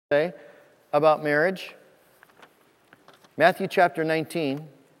today about marriage. Matthew chapter 19.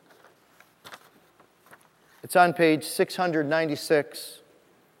 It's on page 696.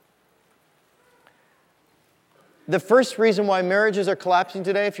 The first reason why marriages are collapsing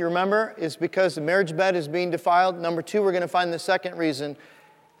today, if you remember, is because the marriage bed is being defiled. Number two, we're going to find the second reason,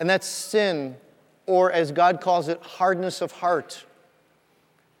 and that's sin, or as God calls it, hardness of heart.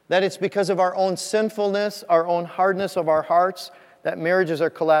 That it's because of our own sinfulness, our own hardness of our hearts, that marriages are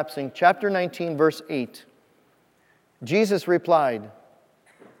collapsing. Chapter 19, verse 8. Jesus replied,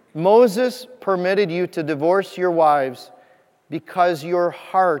 "Moses permitted you to divorce your wives because your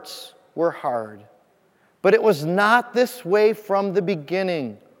hearts were hard. But it was not this way from the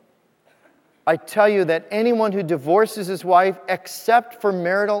beginning. I tell you that anyone who divorces his wife except for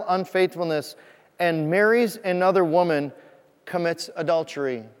marital unfaithfulness and marries another woman commits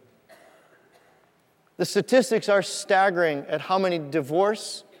adultery." The statistics are staggering at how many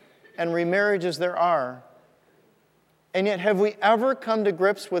divorce and remarriages there are. And yet, have we ever come to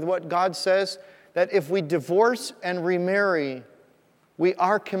grips with what God says, that if we divorce and remarry, we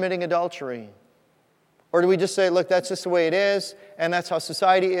are committing adultery? Or do we just say, look, that's just the way it is, and that's how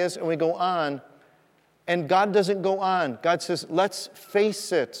society is, and we go on? And God doesn't go on. God says, let's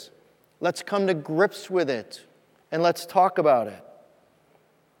face it. Let's come to grips with it, and let's talk about it.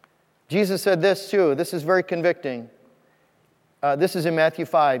 Jesus said this too. This is very convicting. This is in Matthew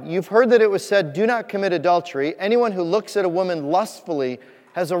 5. "You've heard that it was said, 'Do not commit adultery.' Anyone who looks at a woman lustfully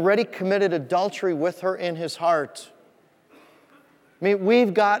has already committed adultery with her in his heart." I mean,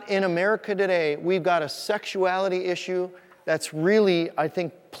 we've got, in America today, we've got a sexuality issue that's really, I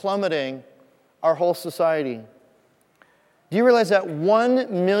think, plummeting our whole society. Do you realize that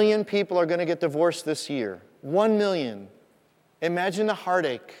 1 million people are going to get divorced this year? 1 million. Imagine the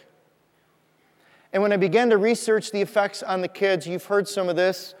heartache. And when I began to research the effects on the kids, you've heard some of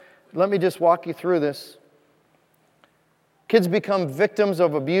this. Let me just walk you through this. Kids become victims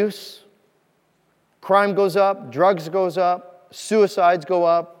of abuse. Crime goes up. Drugs goes up. Suicides go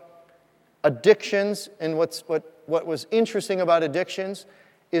up. Addictions. And what was interesting about addictions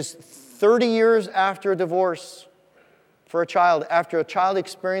is 30 years after a divorce for a child, after a child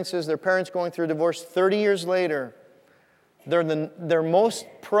experiences their parents going through a divorce, 30 years later, they're most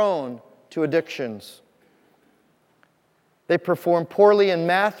prone to addictions. They perform poorly in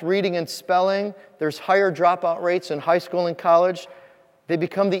math, reading, and spelling. There's higher dropout rates in high school and college. They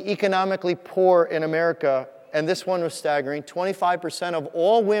become the economically poor in America. And this one was staggering. 25% of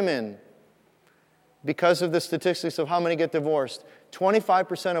all women, because of the statistics of how many get divorced,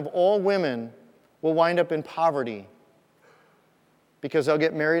 25% of all women will wind up in poverty because they'll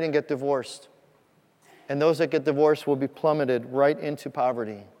get married and get divorced. And those that get divorced will be plummeted right into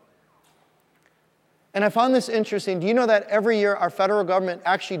poverty. And I found this interesting. Do you know that every year our federal government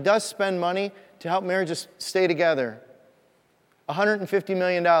actually does spend money to help marriages stay together? $150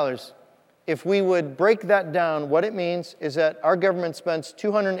 million. If we would break that down, what it means is that our government spends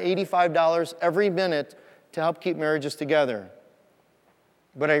 $285 every minute to help keep marriages together.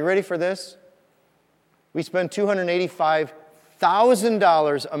 But are you ready for this? We spend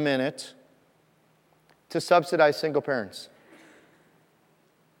 $285,000 a minute to subsidize single parents.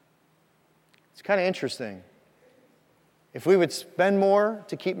 It's kind of interesting. If we would spend more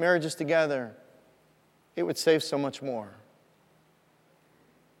to keep marriages together, it would save so much more.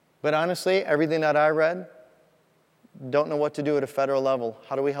 But honestly, everything that I read, don't know what to do at a federal level.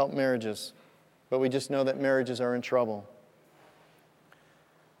 How do we help marriages? But we just know that marriages are in trouble.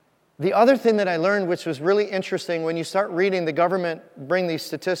 The other thing that I learned, which was really interesting, when you start reading the government bring these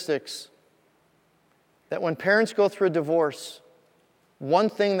statistics, that when parents go through a divorce, one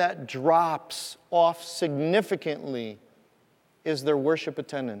thing that drops off significantly is their worship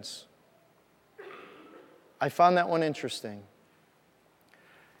attendance. I found that one interesting.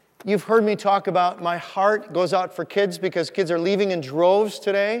 You've heard me talk about my heart goes out for kids because kids are leaving in droves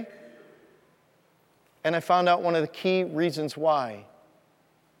today. And I found out one of the key reasons why.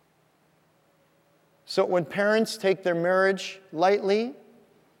 So when parents take their marriage lightly,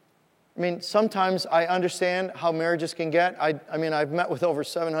 I mean, sometimes I understand how marriages can get. I mean, I've met with over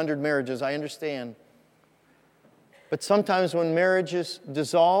 700 marriages. I understand. But sometimes when marriages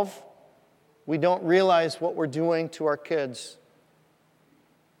dissolve, we don't realize what we're doing to our kids.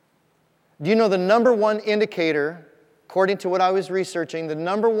 Do you know the number one indicator, according to what I was researching, the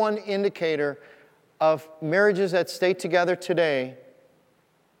number one indicator of marriages that stay together today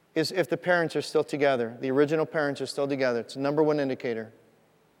is if the parents are still together. The original parents are still together. It's the number one indicator.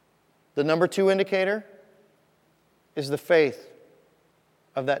 The number two indicator is the faith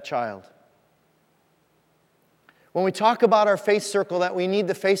of that child. When we talk about our faith circle, that we need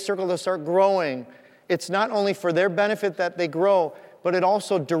the faith circle to start growing, it's not only for their benefit that they grow, but it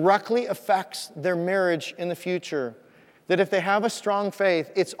also directly affects their marriage in the future. That if they have a strong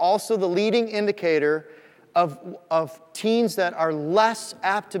faith, it's also the leading indicator of teens that are less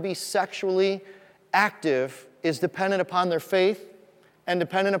apt to be sexually active is dependent upon their faith and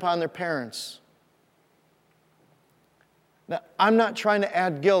dependent upon their parents. Now, I'm not trying to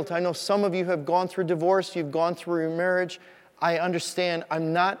add guilt. I know some of you have gone through divorce, you've gone through your marriage. I understand.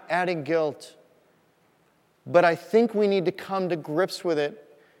 I'm not adding guilt. But I think we need to come to grips with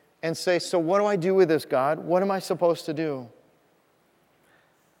it and say, so what do I do with this, God? What am I supposed to do?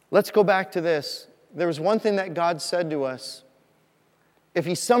 Let's go back to this. There was one thing that God said to us. If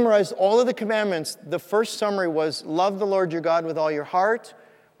He summarized all of the commandments, the first summary was, love the Lord your God with all your heart,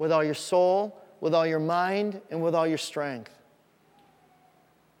 with all your soul, with all your mind, and with all your strength.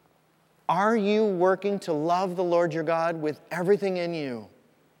 Are you working to love the Lord your God with everything in you?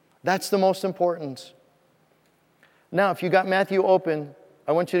 That's the most important. Now, if you got Matthew open,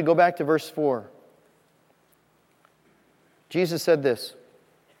 I want you to go back to verse 4. Jesus said this.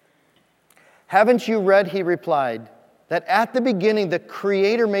 Haven't you read, he replied, that at the beginning the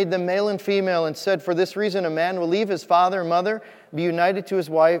Creator made them male and female and said, for this reason a man will leave his father and mother, be united to his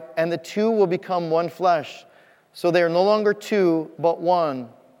wife, and the two will become one flesh. So they are no longer two, but one.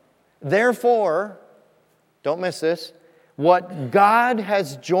 Therefore, don't miss this, what God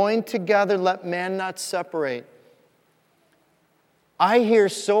has joined together, let man not separate. I hear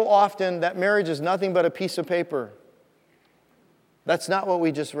so often that marriage is nothing but a piece of paper. That's not what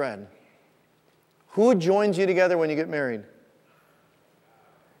we just read. Who joins you together when you get married?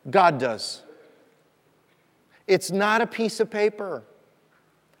 God does. It's not a piece of paper.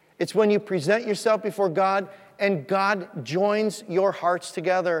 It's when you present yourself before God and God joins your hearts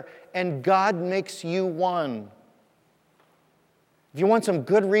together and God makes you one. If you want some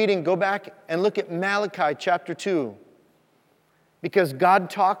good reading, go back and look at Malachi chapter 2. Because God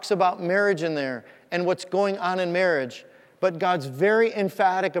talks about marriage in there and what's going on in marriage. But God's very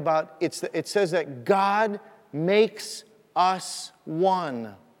emphatic about it. It says that God makes us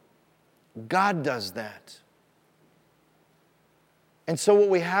one. God does that. And so what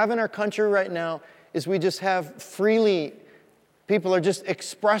we have in our country right now is we just have freely, people are just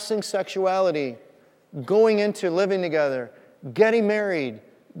expressing sexuality, going into living together, getting married,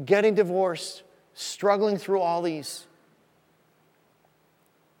 getting divorced, struggling through all these.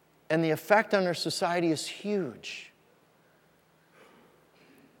 And the effect on our society is huge.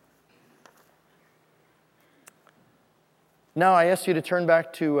 Now I ask you to turn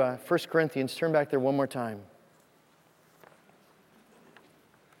back to 1 Corinthians. Turn back there one more time.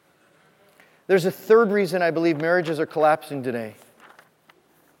 There's a third reason I believe marriages are collapsing today.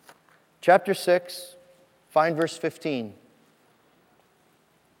 Chapter 6, find verse 15.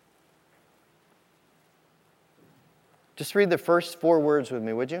 Just read the first 4 words with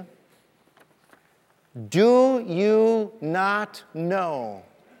me, would you? Do you not know?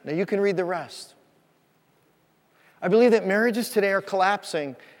 Now you can read the rest. I believe that marriages today are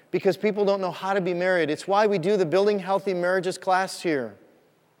collapsing because people don't know how to be married. It's why we do the Building Healthy Marriages class here.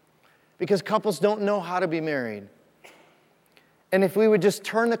 Because couples don't know how to be married. And if we would just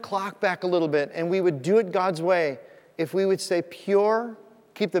turn the clock back a little bit and we would do it God's way, if we would stay pure,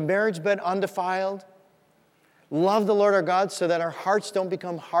 keep the marriage bed undefiled, love the Lord our God so that our hearts don't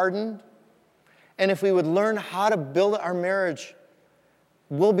become hardened, and if we would learn how to build our marriage,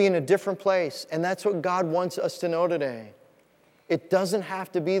 we'll be in a different place. And that's what God wants us to know today. It doesn't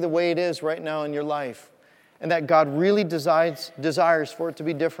have to be the way it is right now in your life. And that God really desires for it to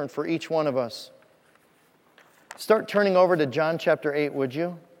be different for each one of us. Start turning over to John chapter 8, would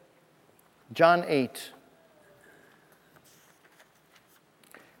you? John 8.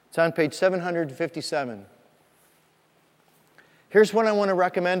 It's on page 757. Here's what I want to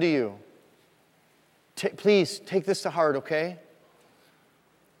recommend to you. Please take this to heart, okay?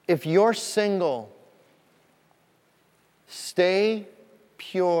 If you're single, stay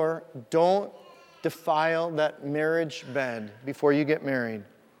pure. Don't defile that marriage bed before you get married.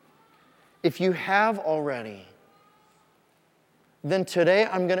 If you have already, then today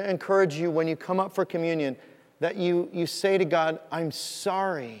I'm going to encourage you when you come up for communion that you say to God, I'm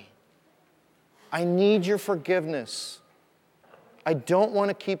sorry. I need your forgiveness. I don't want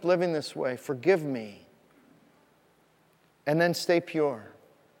to keep living this way. Forgive me. And then stay pure.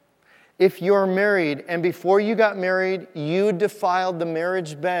 If you're married and before you got married, you defiled the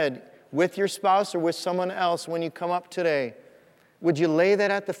marriage bed with your spouse or with someone else when you come up today, would you lay that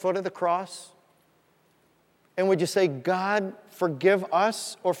at the foot of the cross? And would you say, God, forgive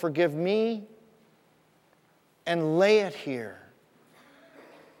us or forgive me? and lay it here.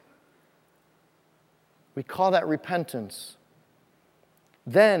 We call that repentance.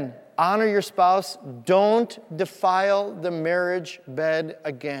 Then, honor your spouse. Don't defile the marriage bed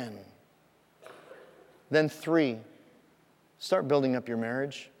again. Then 3, start building up your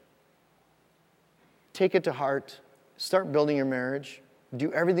marriage. Take it to heart. Start building your marriage.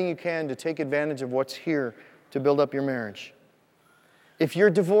 Do everything you can to take advantage of what's here to build up your marriage. If you're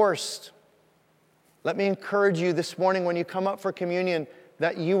divorced, let me encourage you this morning when you come up for communion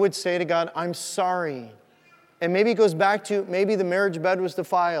that you would say to God, I'm sorry. And maybe it goes back to maybe the marriage bed was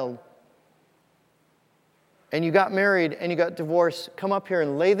defiled. And you got married and you got divorced. Come up here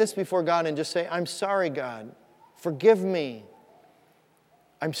and lay this before God and just say, I'm sorry, God. Forgive me.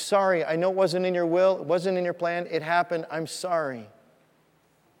 I'm sorry. I know it wasn't in your will. It wasn't in your plan. It happened. I'm sorry.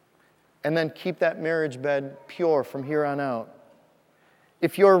 And then keep that marriage bed pure from here on out.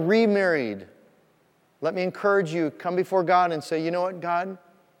 If you're remarried, let me encourage you, come before God and say, you know what, God?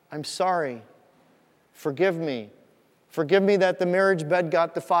 I'm sorry. Forgive me. Forgive me that the marriage bed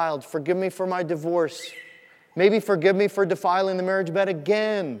got defiled. Forgive me for my divorce. Maybe forgive me for defiling the marriage bed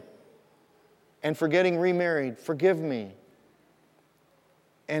again and for getting remarried. Forgive me.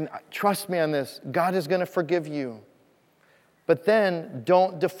 And trust me on this, God is going to forgive you. But then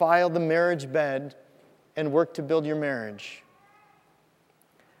don't defile the marriage bed and work to build your marriage.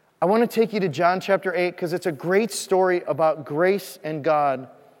 I want to take you to John chapter 8 because it's a great story about grace and God.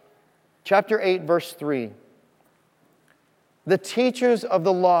 Chapter 8, verse 3. The teachers of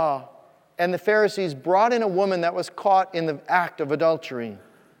the law and the Pharisees brought in a woman that was caught in the act of adultery.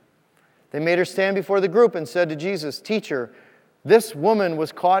 They made her stand before the group and said to Jesus, Teacher, this woman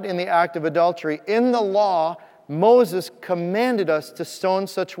was caught in the act of adultery. In the law, Moses commanded us to stone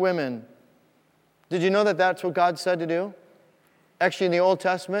such women. Did you know that that's what God said to do? Actually, in the Old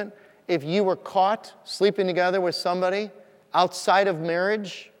Testament, if you were caught sleeping together with somebody outside of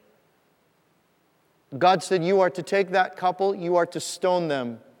marriage, God said you are to take that couple, you are to stone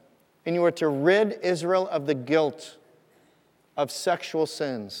them, and you are to rid Israel of the guilt of sexual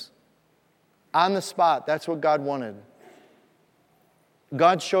sins. On the spot, that's what God wanted.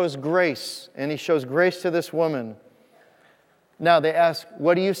 God shows grace, and He shows grace to this woman. Now they ask,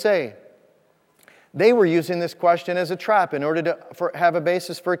 what do you say? They were using this question as a trap in order to have a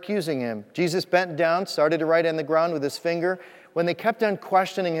basis for accusing Him. Jesus bent down, started to write on the ground with His finger. When they kept on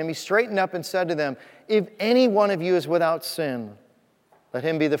questioning Him, He straightened up and said to them, If any one of you is without sin, let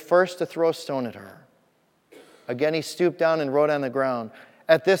him be the first to throw a stone at her. Again He stooped down and wrote on the ground.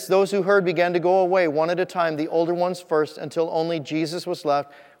 At this, those who heard began to go away, one at a time, the older ones first, until only Jesus was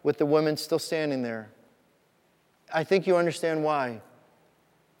left with the women still standing there. I think you understand why.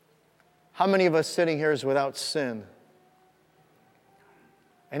 How many of us sitting here is without sin?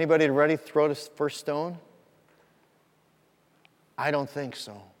 Anybody ready to throw the first stone? I don't think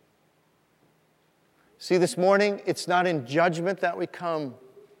so. See, this morning, it's not in judgment that we come.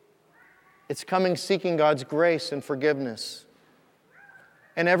 It's coming seeking God's grace and forgiveness.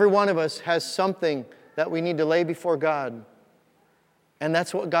 And every one of us has something that we need to lay before God. And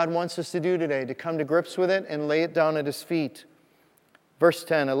that's what God wants us to do today, to come to grips with it and lay it down at His feet. Verse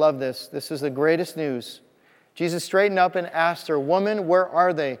 10, I love this. This is the greatest news. Jesus straightened up and asked her, Woman, where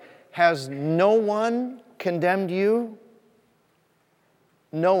are they? Has no one condemned you?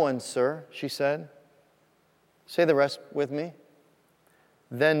 No one, sir, she said. Say the rest with me.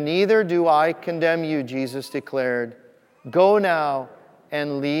 Then neither do I condemn you, Jesus declared. Go now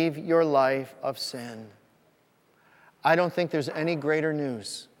and leave your life of sin. I don't think there's any greater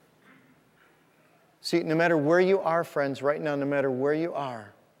news. See, no matter where you are, friends, right now, no matter where you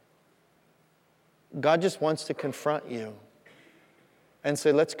are, God just wants to confront you and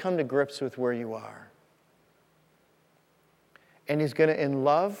say, let's come to grips with where you are. And He's going to, in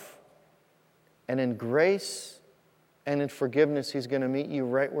love and in grace and in forgiveness, He's going to meet you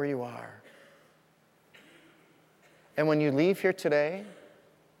right where you are. And when you leave here today,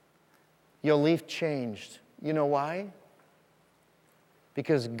 you'll leave changed. You know why?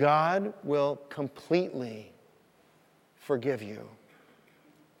 Because God will completely forgive you.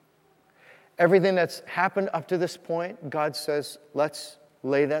 Everything that's happened up to this point, God says, let's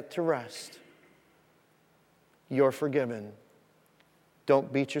lay that to rest. You're forgiven.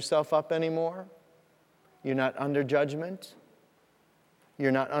 Don't beat yourself up anymore. You're not under judgment.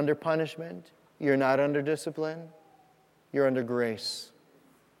 You're not under punishment. You're not under discipline. You're under grace.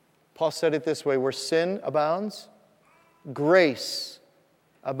 Paul said it this way, where sin abounds, grace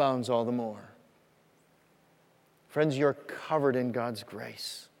abounds all the more. Friends, you're covered in God's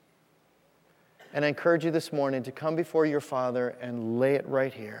grace. And I encourage you this morning to come before your Father and lay it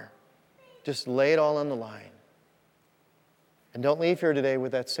right here. Just lay it all on the line. And don't leave here today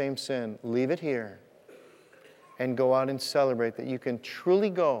with that same sin. Leave it here and go out and celebrate that you can truly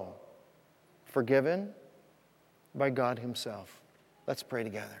go forgiven by God Himself. Let's pray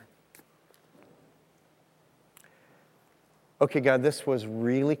together. Okay, God, this was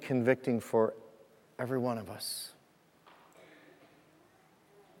really convicting for every one of us.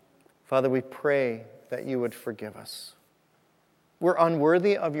 Father, we pray that you would forgive us. We're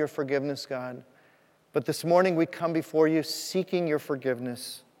unworthy of your forgiveness, God, but this morning we come before you seeking your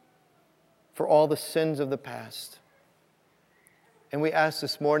forgiveness for all the sins of the past. And we ask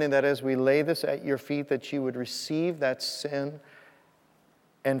this morning that as we lay this at your feet, that you would receive that sin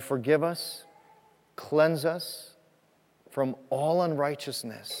and forgive us, cleanse us from all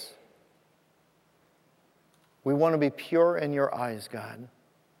unrighteousness. We want to be pure in your eyes, God,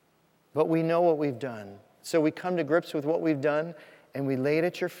 but we know what we've done. So we come to grips with what we've done, and we lay it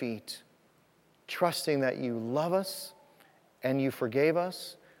at your feet, trusting that you love us and you forgave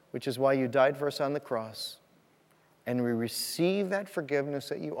us, which is why you died for us on the cross. And we receive that forgiveness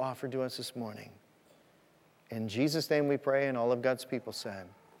that you offered to us this morning. In Jesus' name we pray, and all of God's people said,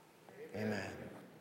 Amen.